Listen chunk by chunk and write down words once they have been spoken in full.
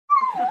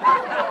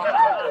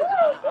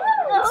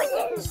Oh,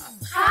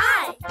 yes.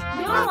 Hi,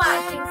 you're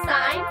watching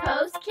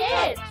Signpost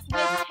Kids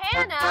with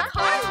Hannah,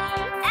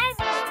 Carlei,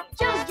 Emy,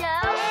 Jojo,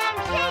 and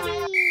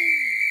Katie.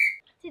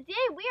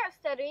 Today we are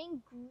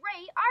studying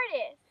great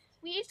artists.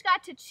 We each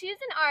got to choose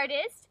an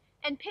artist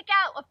and pick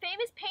out a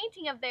famous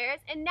painting of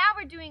theirs, and now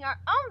we're doing our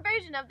own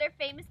version of their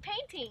famous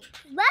painting.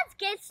 Let's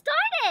get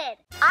started!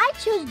 I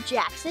chose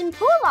Jackson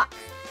Pollock,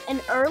 an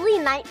early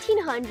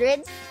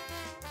 1900s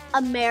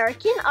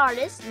American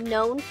artist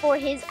known for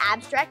his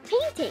abstract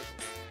paintings.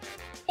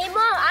 Hey Mom,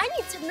 I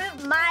need to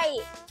move my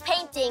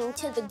painting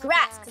to the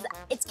grass because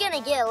it's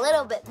gonna get a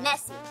little bit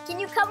messy. Can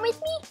you come with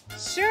me?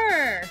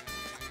 Sure.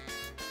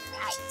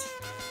 Right.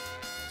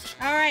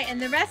 All right,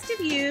 and the rest of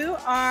you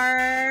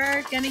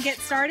are gonna get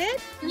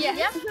started? Yeah.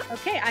 Yep.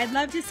 Okay, I'd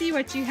love to see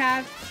what you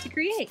have to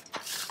create.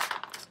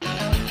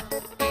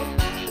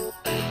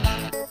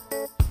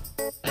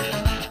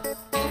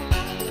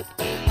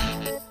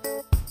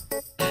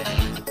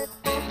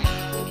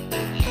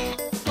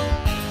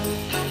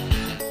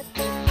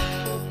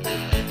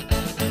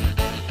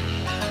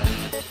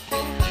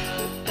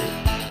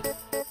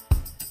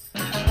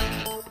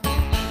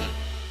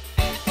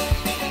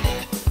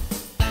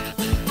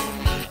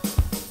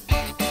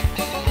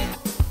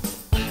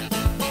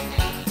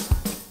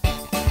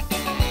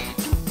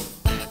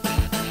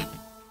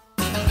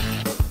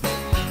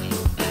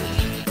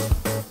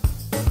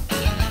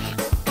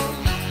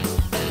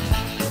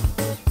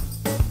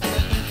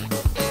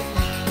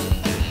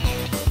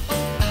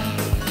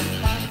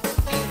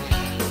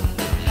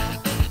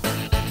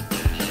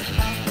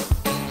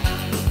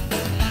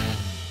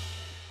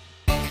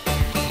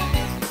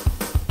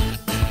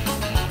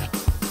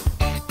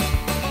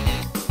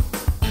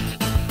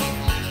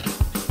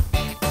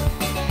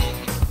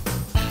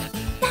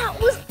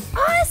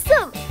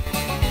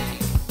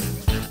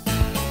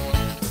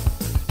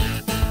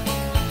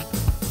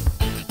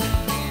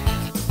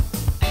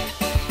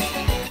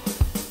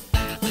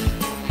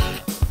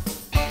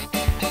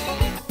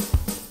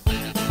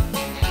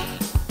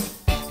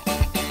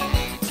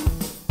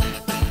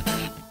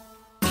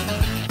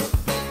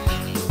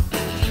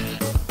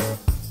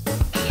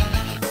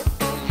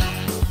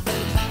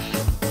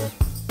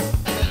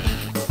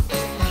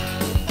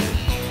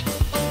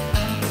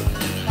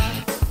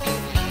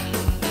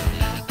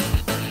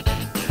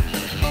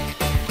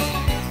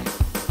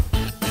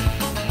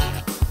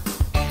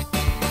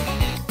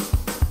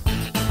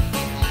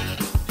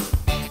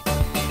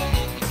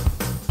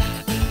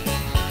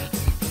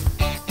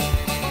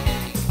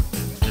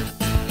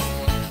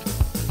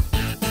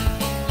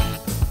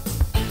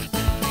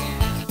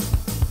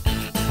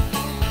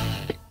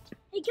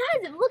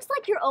 It looks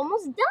like you're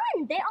almost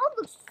done. They all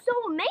look so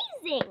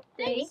amazing.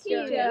 Thank you,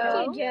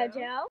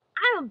 Jojo.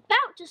 I'm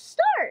about to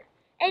start.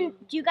 And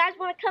do you guys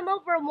want to come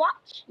over and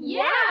watch?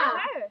 Yeah.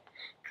 Sure.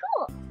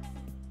 Cool.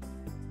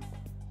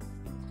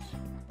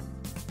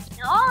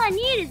 Now all I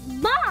need is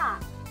Mom.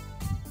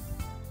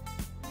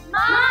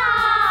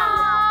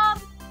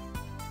 Mom!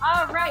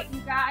 All right,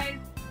 you guys.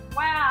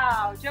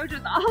 Wow,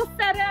 Jojo's all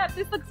set up.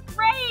 This looks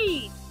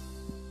great.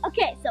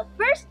 Okay, so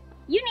first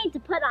you need to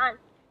put on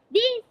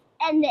these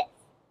and this.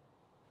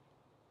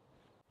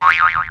 Wow!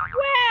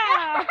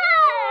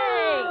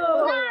 Hey!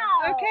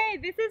 Wow! Okay,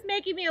 this is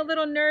making me a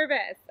little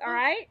nervous, all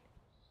right?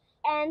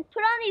 And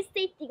put on these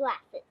safety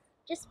glasses,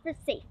 just for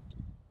safety.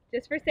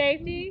 Just for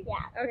safety?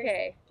 Yeah.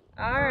 Okay,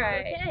 all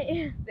right.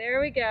 Okay. There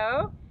we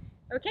go.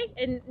 Okay,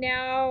 and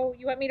now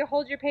you want me to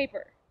hold your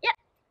paper? Yep.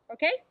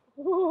 Okay?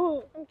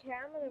 Okay,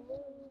 I'm gonna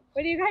move.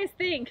 What do you guys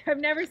think? I've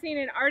never seen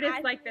an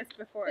artist like this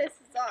before. This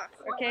is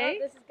awesome. Okay.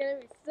 This is gonna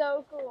be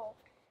so cool.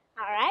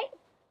 All right.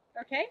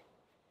 Okay.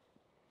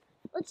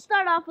 Let's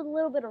start off with a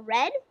little bit of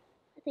red.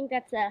 I think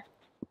that's a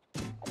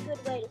good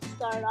way to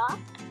start off.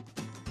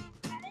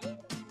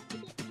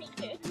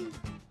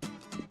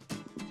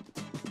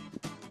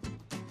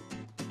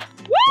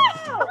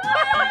 Wow!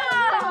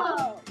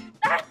 Wow!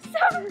 That's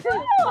so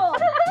cool!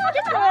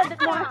 Just a little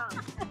bit more.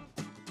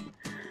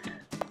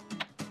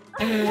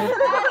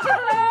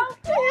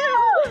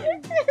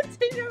 It's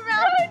in your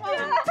mouth.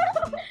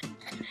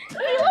 He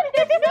looked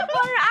at stuff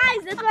on her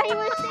eyes. That's why he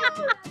was saying.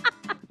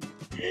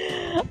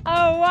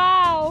 Oh,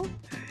 wow.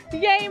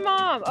 Yay,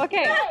 Mom.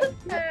 Okay. All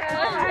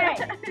right.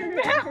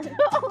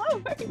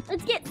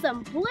 Let's get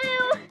some blue.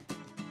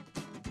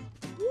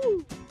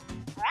 Ooh.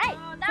 All right.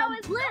 Oh, that some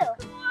was blue.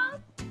 Cool.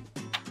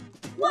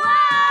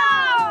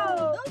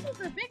 Wow! Those ones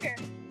are bigger.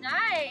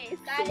 Nice.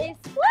 That is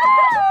Woo!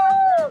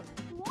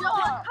 So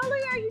what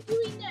color are you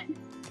doing next?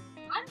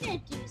 I'm gonna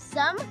do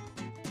some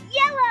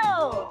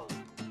yellow.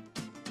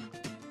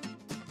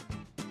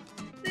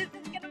 This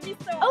is gonna be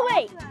so Oh,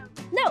 wait. awesome.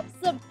 No,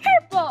 some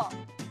purple.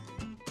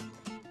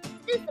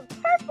 Do some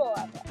purple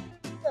of it.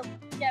 So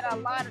Get a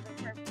lot of the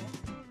purple.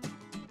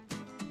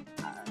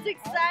 It's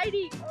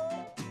exciting.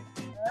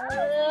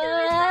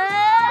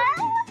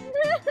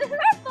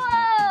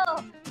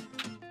 purple.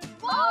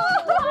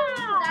 Whoa!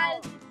 That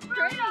is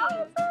Pretty.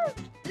 awesome.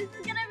 This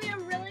is gonna be a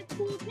really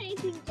cool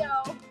painting,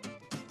 Joe. Oh,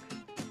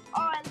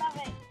 I love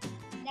it.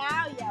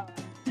 Now yellow.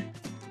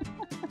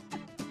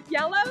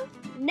 Yellow?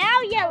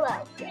 Now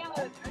yellow.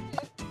 Yellow.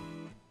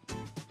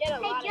 Get a Hey,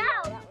 lot of Joe.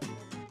 yellow.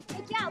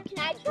 Hey Joe, can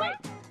I try?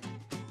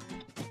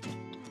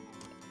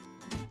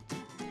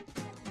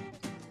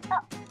 Oh.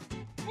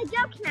 Hey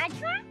Joe, can I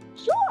try?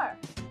 Sure.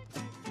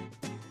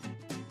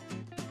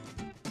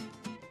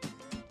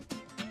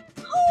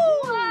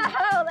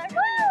 Wow, that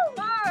really went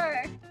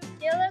far.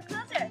 Get a little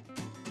closer.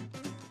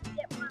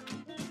 Get one.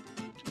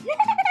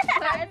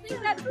 I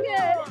think that's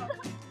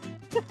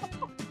good.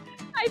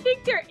 I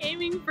think they're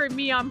aiming for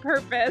me on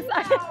purpose.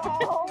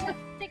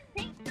 Thick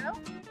paint, no?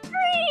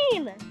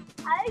 Green!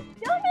 I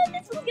don't know if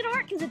this one's gonna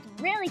work because it's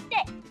really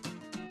thick.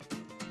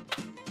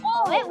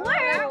 Oh, it worked!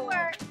 That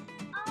worked.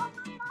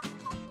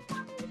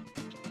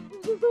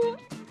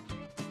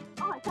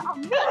 Oh, it's all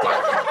me.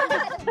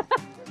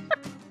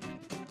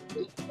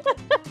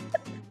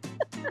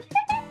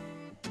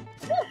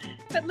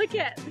 But look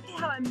at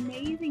how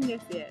amazing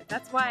this is.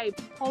 That's why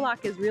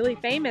Pollock is really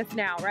famous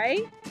now,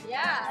 right?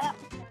 Yeah.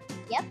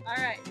 All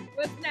right,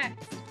 what's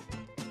next?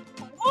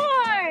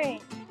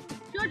 Orange!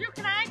 Jojo,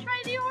 can I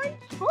try the orange?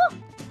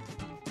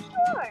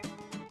 Sure.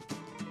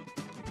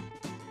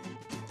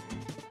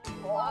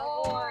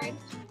 Orange.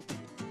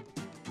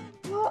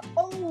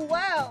 Oh,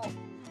 wow.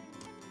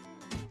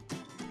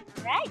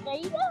 All right, there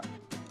you go.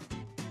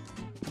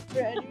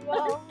 Ready?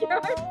 I'm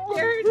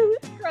scared.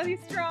 Carlei's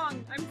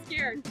strong. I'm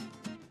scared.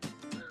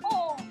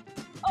 Oh.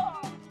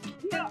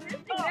 No,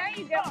 there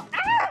you go.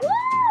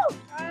 Woo!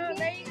 Oh,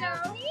 there you go.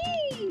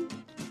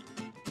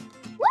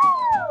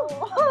 Woo!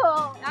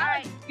 All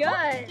right.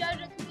 Good.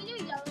 Jojo, can we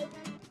do yellow? A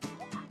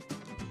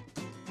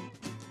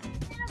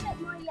little bit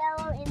more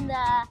yellow in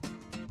the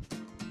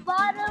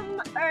bottom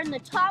or in the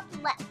top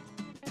left.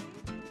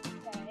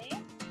 Okay.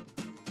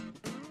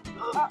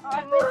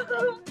 I missed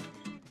it.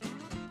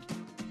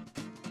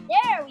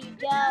 There we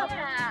go.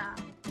 Yeah.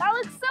 That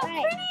looks so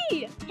Right.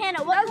 pretty.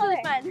 Hannah, what color?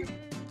 Fun.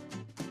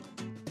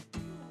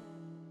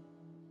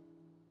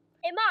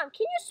 Hey, Mom,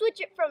 can you switch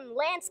it from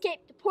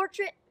landscape to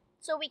portrait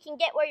so we can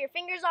get where your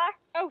fingers are?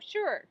 Oh,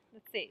 sure.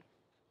 Let's see.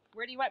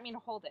 Where do you want me to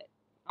hold it?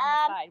 On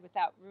the side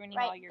without ruining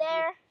all Right your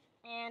there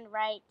and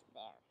right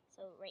there.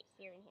 So right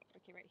here and here. view.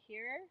 Okay, right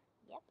here.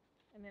 Yep.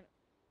 And then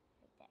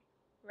Right there.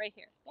 right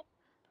here. Yep.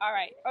 All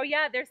right. Oh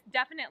yeah, there's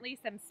definitely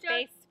some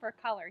space for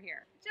color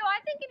here. Joe, I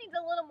think it needs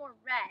a little more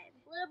red.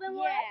 A little bit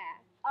more. Yeah.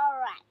 All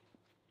right.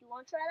 You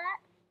want to try that?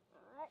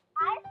 All right.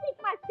 I think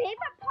my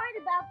favorite part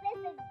about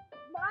this is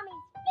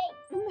Mommy's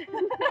face.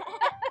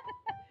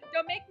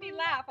 Don't make me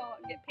laugh. I'll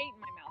get paint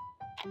in my mouth.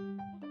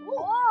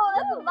 Whoa,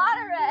 that's a lot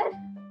of red.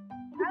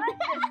 I like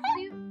the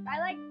suit. I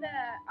like the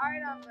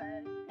art on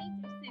the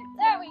painter's suit.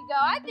 There we go.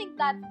 I think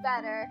that's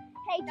better.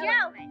 Hey, That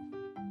Joe. looks nice.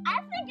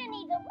 I think it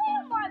needs a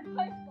little more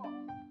purple.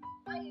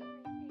 I agree.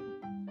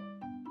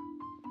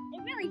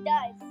 It really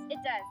does. It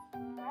does.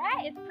 All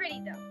right. It's pretty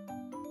though.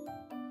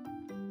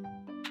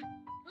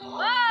 Whoa!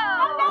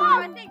 Oh,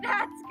 no. I think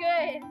that's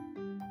good.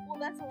 Well,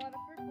 that's a lot of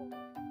purple.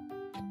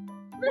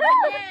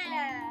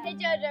 Yeah. Hey,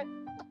 Jojo.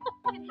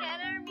 Can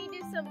Hannah or me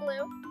do some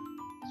blue?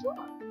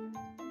 Sure.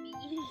 Me.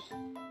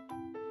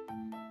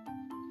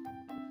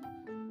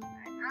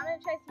 Alright, I'm gonna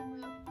try some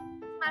blue.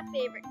 It's my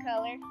favorite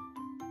color.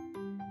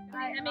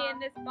 I mean, in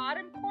this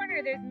bottom corner,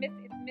 it's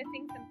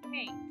missing some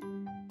paint.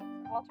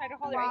 So I'll try to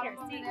hold it right here.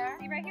 Bottom over See, there?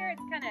 see right here?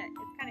 It's kind of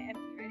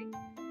empty. Ready?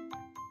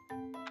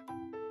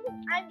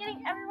 I'm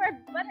getting everywhere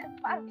but at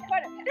the bottom.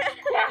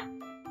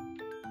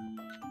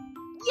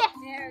 Yes.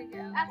 There we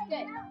go. That's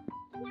good.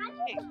 Can I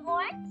do some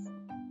orange?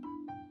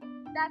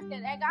 That's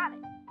good. I got it.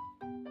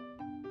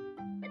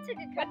 It took a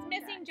What's couple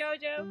missing, tries.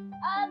 Jojo?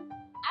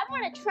 I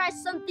want to try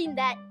something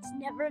that's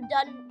never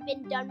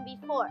been done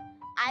before.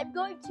 I'm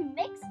going to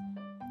mix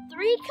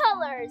 3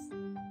 colors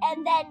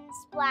and then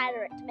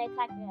splatter it to make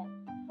like a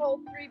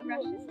Hold 3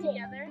 brushes Yeah.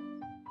 together.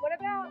 What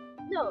about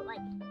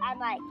I'm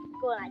like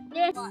going like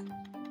this. watch?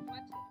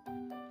 Watch it.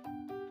 And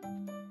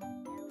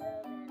a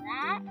little bit of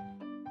that.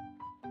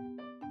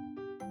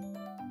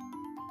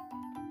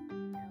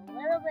 And a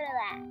little bit of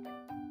that.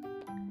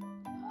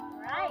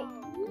 Alright.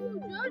 Ooh,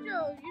 Jojo,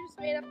 you just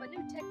made up a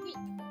new technique.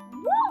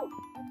 Woo!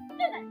 Look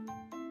at that.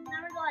 Now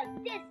we're going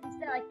like this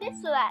instead of like this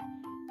so that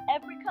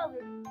every color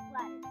is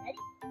splattered. Ready?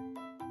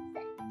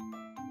 Set.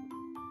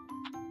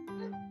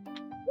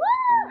 Woo!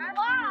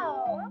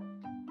 Wow!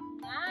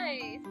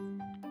 Nice.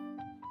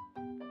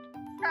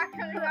 It's not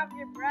coming off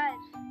your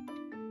brush.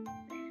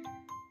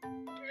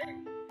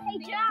 Hey,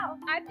 Joe.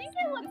 I think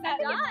it looks Does that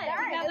done. look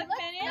It looks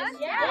finished? done.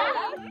 Yeah.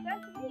 That looks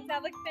done. Does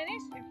that look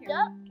finished? Here.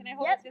 Yep. Can I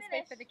hold Yep, it this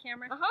way for the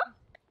camera? Uh-huh.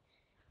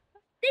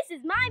 This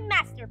is my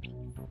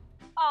masterpiece.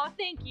 Oh,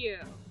 thank you.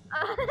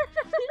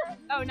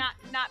 Oh,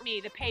 not me,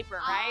 the paper,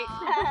 right?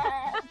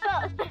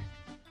 Both.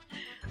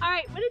 All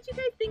right, what did you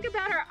guys think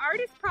about our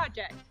artist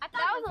project? I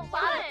thought that was a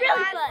lot of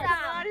Really fun. fun.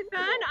 A lot of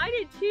fun. I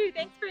did too.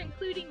 Thanks for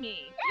including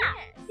me.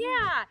 Yes.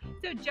 Yeah.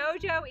 So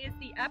Jojo is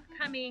the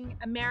upcoming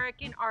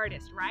American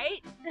artist,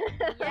 right?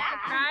 Yeah.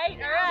 Right?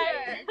 All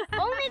right.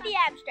 Only the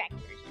abstract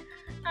version.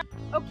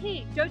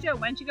 Okay, Jojo,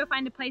 why don't you go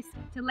find a place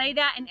to lay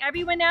that, and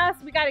everyone else,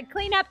 we got to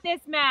clean up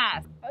this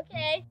mess.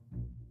 Okay.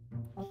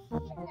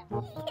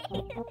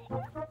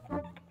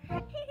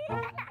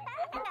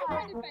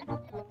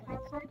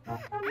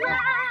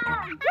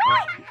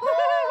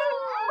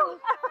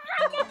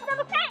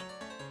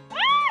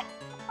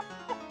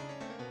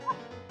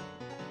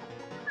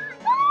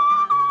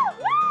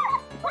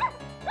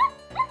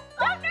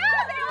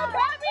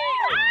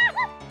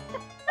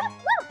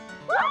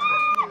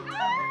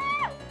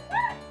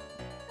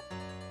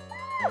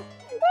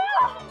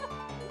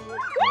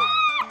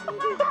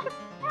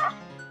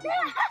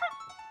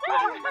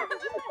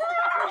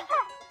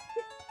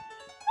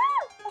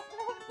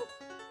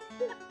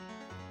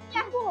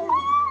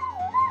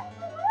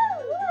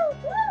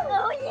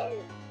 Oh yes!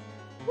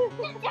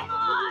 Come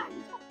on!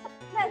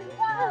 Let's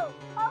go!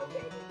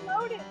 Okay,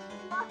 load it!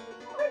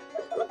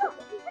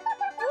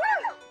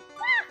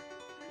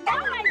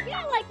 Oh my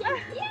god, like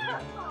it's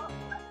beautiful!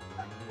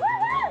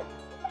 Woohoo!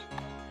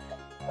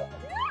 Oh,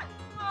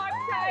 I'm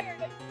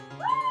tired.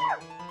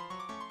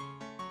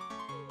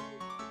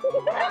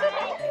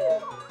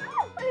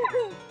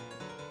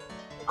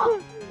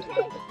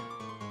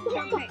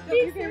 Okay, She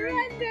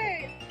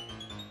surrendered.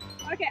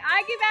 Okay,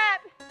 I give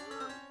up.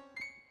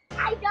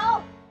 I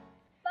go!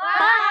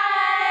 Bye.